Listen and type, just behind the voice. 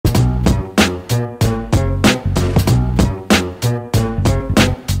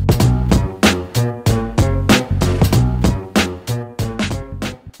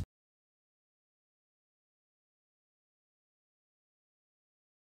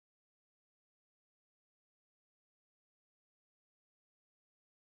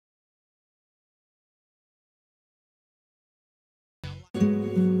When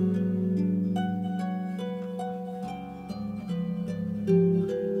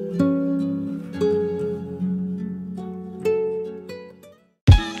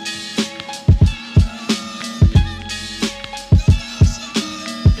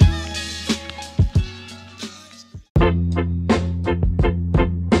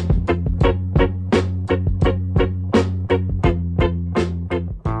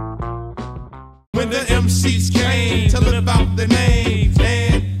the MCs came to live out their names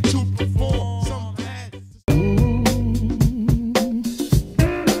and to perform some bad.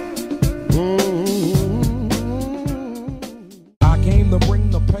 I came to bring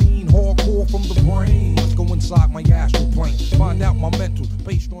the pain, hardcore from the brain. Let's go inside my astral plane, find out my mental,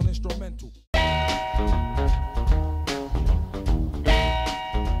 based on instrumental.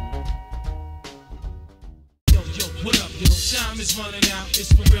 What up, yo? Time is running out,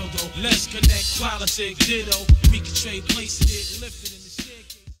 it's for real though. Let's connect, politic, ditto. We can trade places, get lifted in the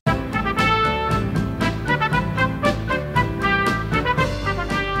staircase.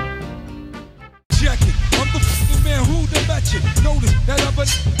 Check it, I'm the f***ing man who the met you. Notice that other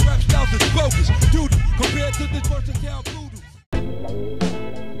rap styles is bogus. Dude, compared to this versatile voodoo.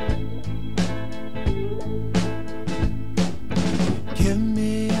 Give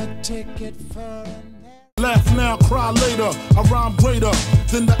me a ticket for Laugh now, cry later. I rhyme greater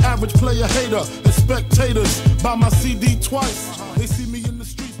than the average player hater. And spectators buy my CD twice. They see me in the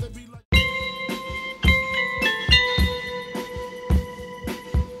streets, they be like.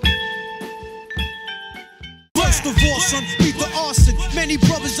 First of all, son, beat the arson. Many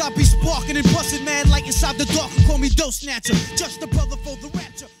brothers I be sparking and busting mad like inside the dark. Call me dope snatcher, just a brother for the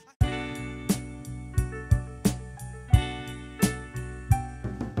rapture.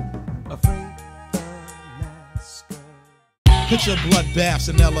 Picture bloodbaths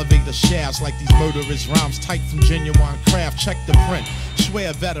and elevator shafts like these murderous rhymes tight from genuine craft. Check the print,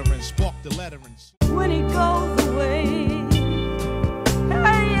 swear veterans, spark the letterings. When he goes away,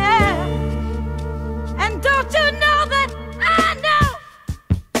 hey, yeah. And don't you know that I know.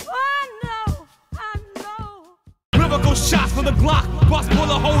 Lyrical shots from the Glock, boss pull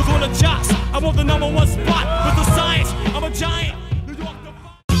the holes on the jocks. I want the #1 spot with the science. I'm a giant. New York the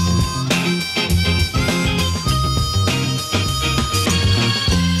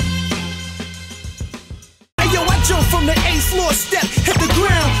Jump from the 8th floor step, hit the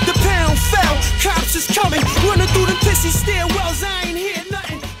ground, the pound fell. Cops is coming, running through the pissy stairwells. I ain't hear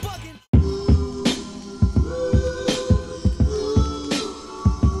nothing. Bugging.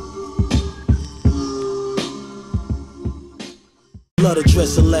 Blood a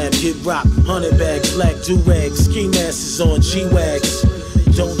dresser lab, hit rock, 100 bags, black do-rags, ski masks on G-Wags.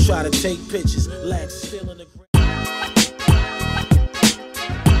 Don't try to take pictures, lax feeling.